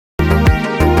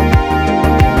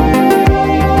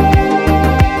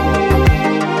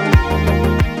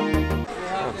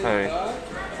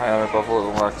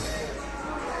Buffalo Deluxe.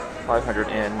 500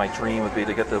 in. My dream would be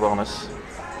to get the bonus.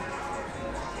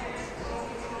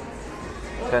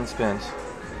 10 spins.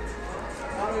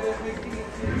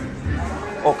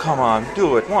 Oh, come on.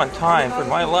 Do it one time for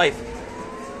my life.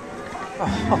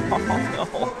 Oh,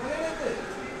 no.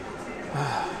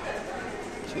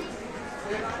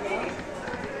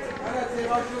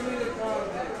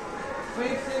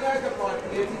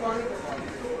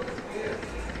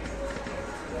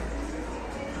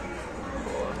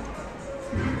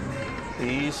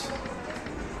 Please.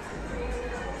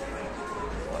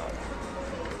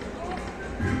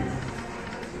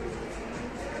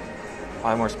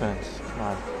 5 more spins. Come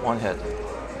on. One hit.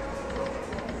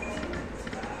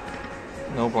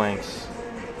 No blanks.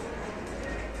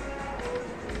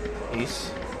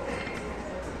 Ace.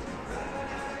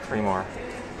 3 more.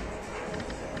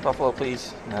 Buffalo,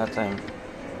 please. Nothing.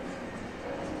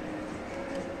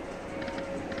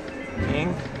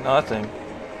 King. Nothing.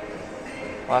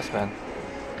 Last spin.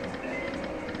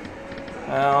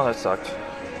 Oh, that sucked.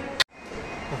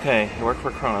 Okay, you work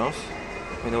for Kronos.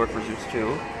 I'm going to work for Zeus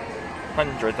II.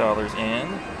 $100 in.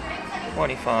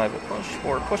 25 a push.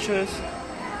 4 pushes.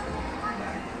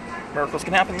 Miracles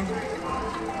can happen.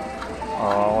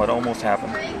 Oh, it almost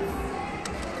happened.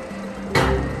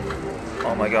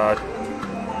 Oh my god.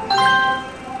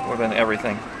 Would have been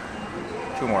everything.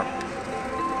 2 more.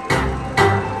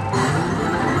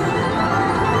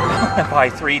 By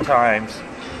 3 times.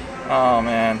 Oh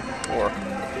man. 4.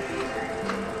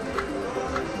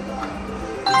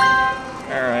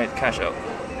 Alright, cash out.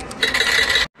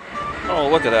 Oh,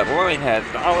 look at that. Line had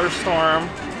Dollar Storm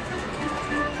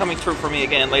coming through for me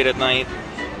again late at night.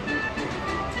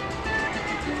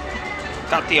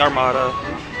 Got the Armada.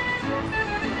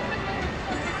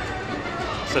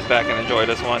 Sit back and enjoy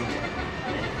this one.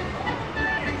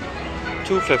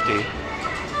 250.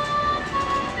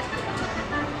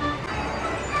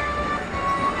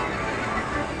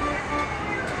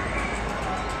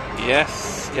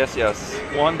 Yes, yes, yes.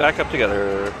 1 back up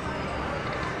together.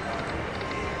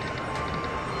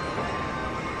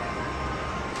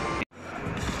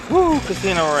 Woo!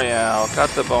 Casino Royale. Got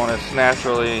the bonus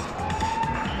naturally.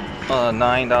 A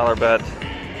 $9 bet.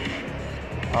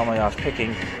 Oh my gosh,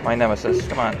 picking my nemesis.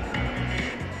 Come on.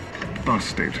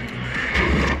 Busted.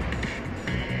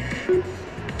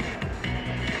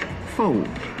 Fold.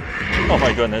 Oh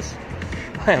my goodness.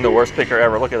 I am the worst picker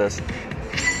ever. Look at this.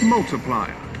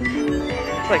 Multiplier.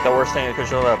 It's like the worst thing that could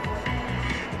show up.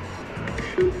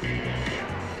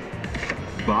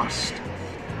 Bust.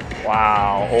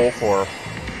 Wow. 0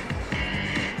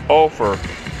 for.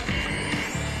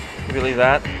 Can you believe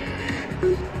that?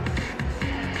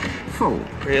 Fold.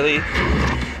 Really?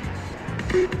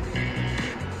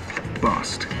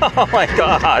 Bust. Oh my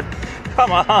god.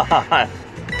 Come on.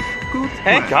 Good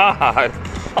Thank play. God.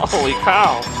 Holy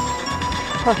cow.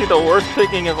 Probably the worst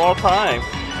picking of all time.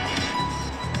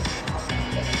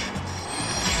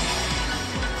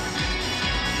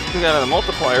 If we got a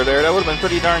multiplier there, that would have been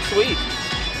pretty darn sweet.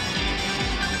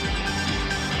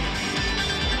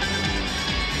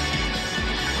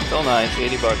 Still nice,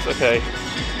 80 bucks, okay.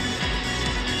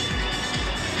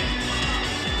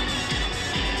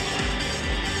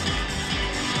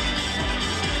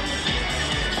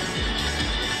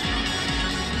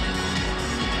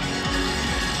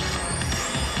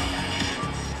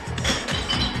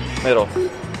 Middle.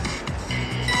 Mission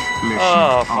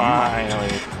Oh, unlocked.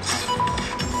 finally.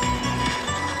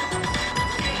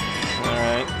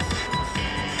 Alright.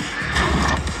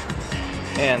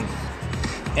 And.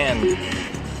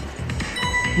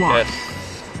 One. Yes.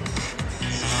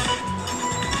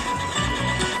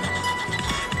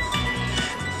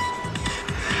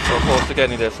 So close to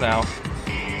getting this now.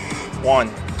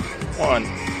 1.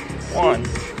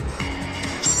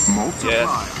 Multiplier. Yes.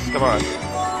 Come on.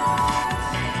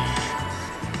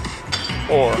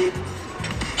 4.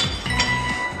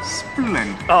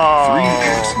 Splendid. Oh.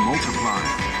 3x multiplier.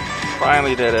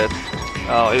 Finally did it.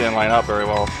 Oh, he didn't line up very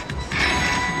well.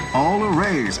 All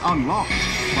arrays unlocked.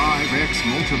 5x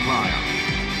multiplier.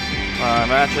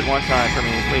 Match it one time for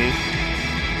me, please.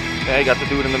 Okay, got the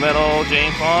dude in the middle.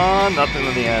 James Bond. Nothing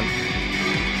in the end.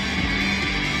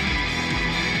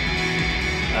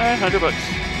 Alright, 100 bucks.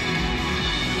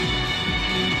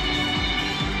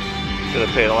 Could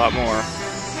have paid a lot more.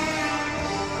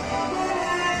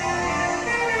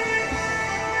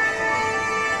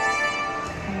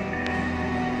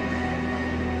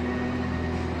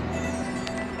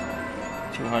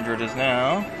 $200 is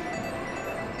now.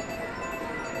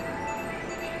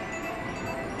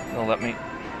 They'll let me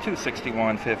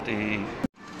 $261.50.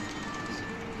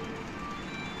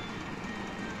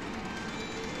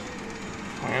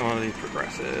 One of these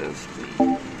progresses,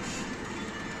 please.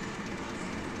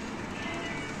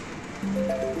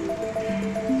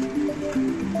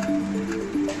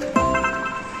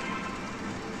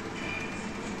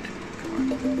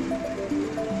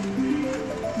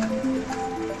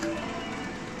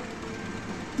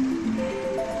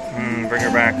 Bring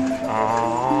her back.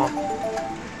 Aww.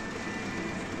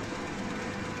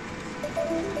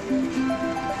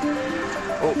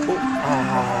 Oh, oh, ah.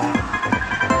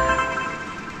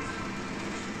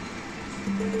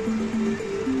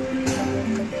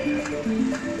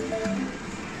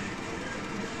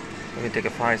 Let me take a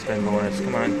 5-spin bonus.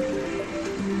 Come on.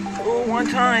 Oh, one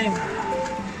time.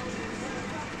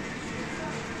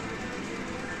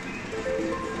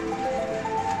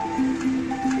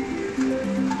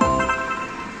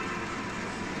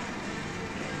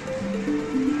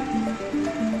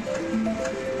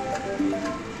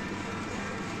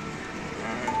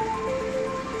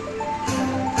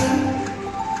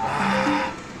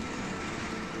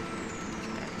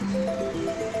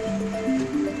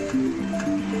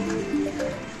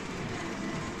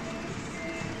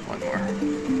 One more.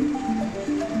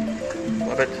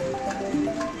 Flip it.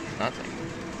 Nothing.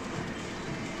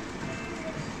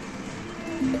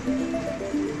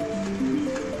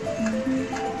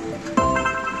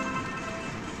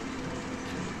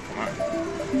 Come on.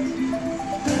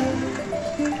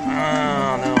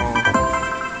 Oh no.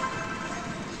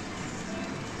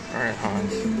 Alright,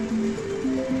 Hans.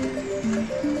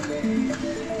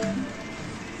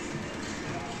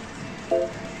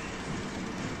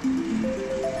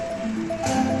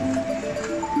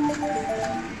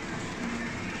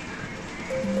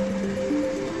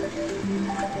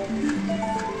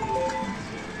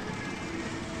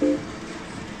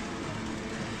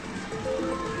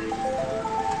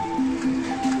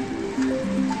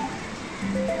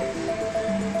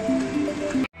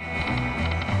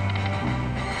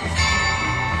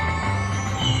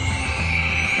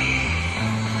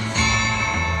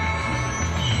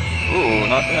 Ooh,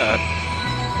 not bad.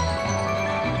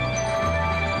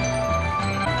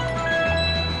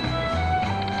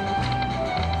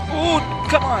 Ooh,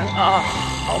 come on.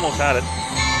 Almost had it.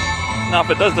 Now, if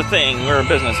it does the thing, we're in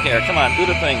business here. Come on, do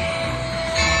the thing.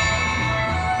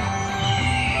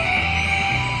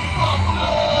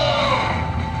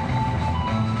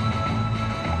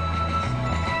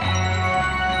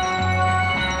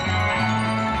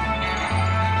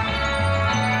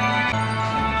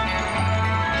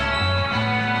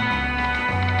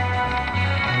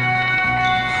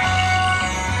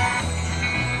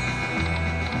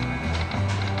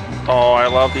 Oh, I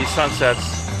love these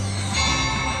sunsets.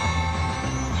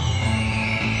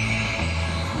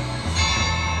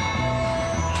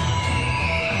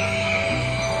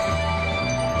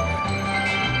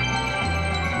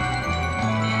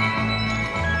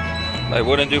 I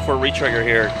wouldn't do for a retrigger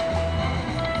here.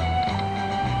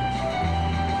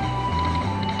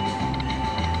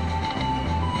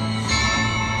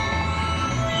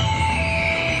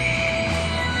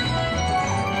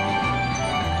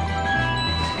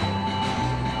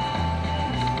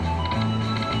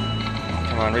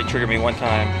 Come on, retrigger me one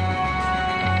time.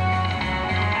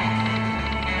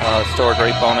 Store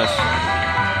great bonus.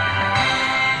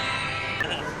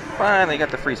 Finally got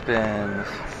the free spins.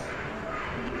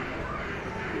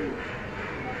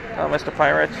 Oh, Mr.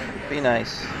 Pirate, be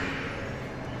nice.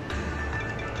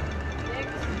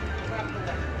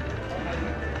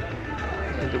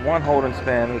 Into one hold and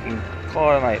spin, we can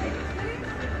call it a night.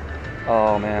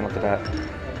 Oh man, look at that.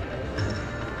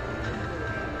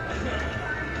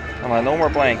 Come on, no more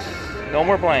blanks. No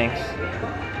more blanks.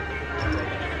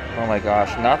 Oh my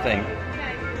gosh, nothing.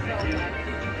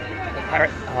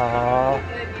 Pirate. Oh.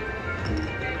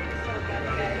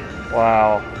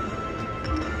 Wow.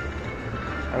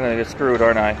 I'm gonna get screwed,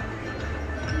 aren't I?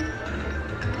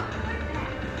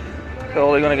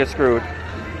 Totally gonna get screwed.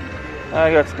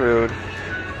 I got screwed.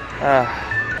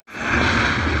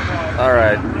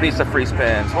 Alright, piece of free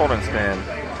spins. Hold and spin.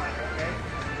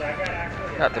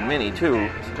 Got the mini too.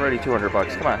 It's already 200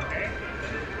 bucks. Come on.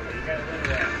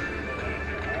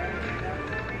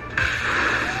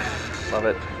 Love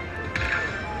it.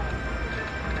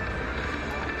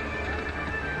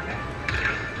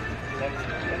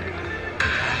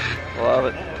 Love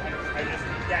it.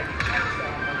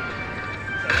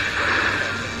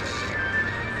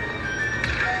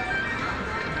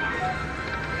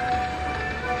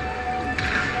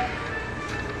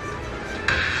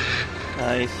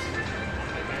 Nice.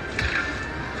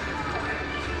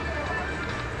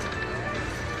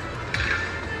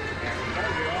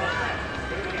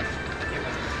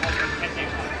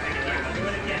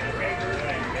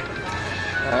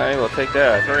 I will take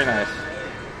that. Very nice.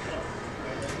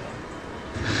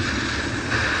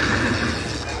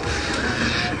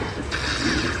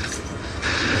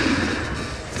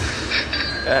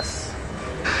 Yes.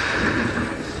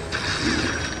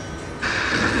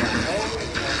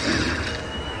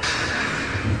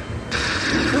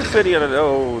 $250 out of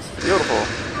those. Beautiful.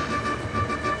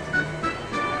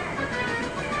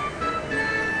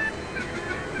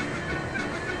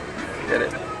 Get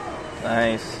it.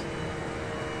 Nice.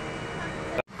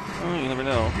 Oh, you never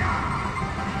know.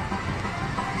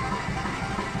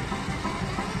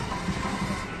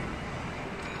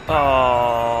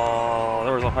 Oh,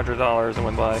 there was $100 that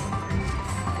went by.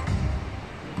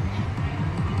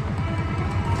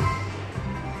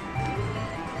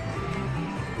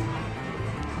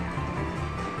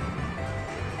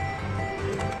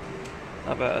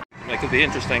 Not bad. That could be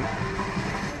interesting.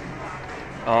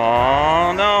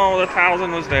 Oh no, the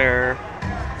 1,000 was there.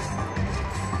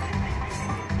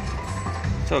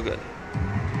 So good.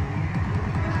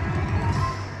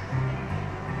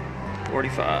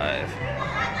 45.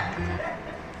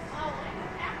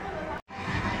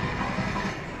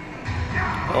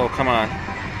 Oh, come on.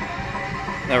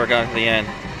 Never got to the end.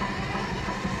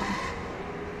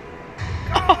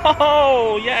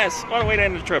 Oh, yes. What a way to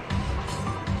end the trip.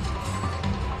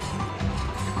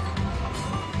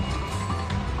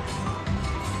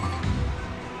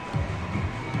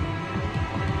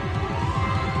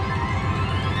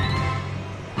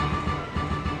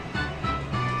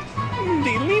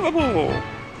 Unbelievable.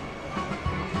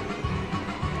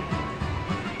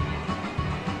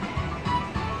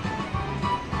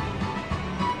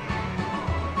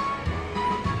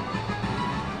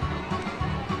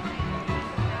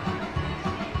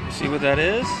 See what that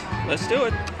is? Let's do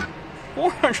it.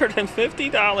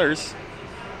 $450.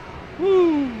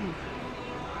 Woo!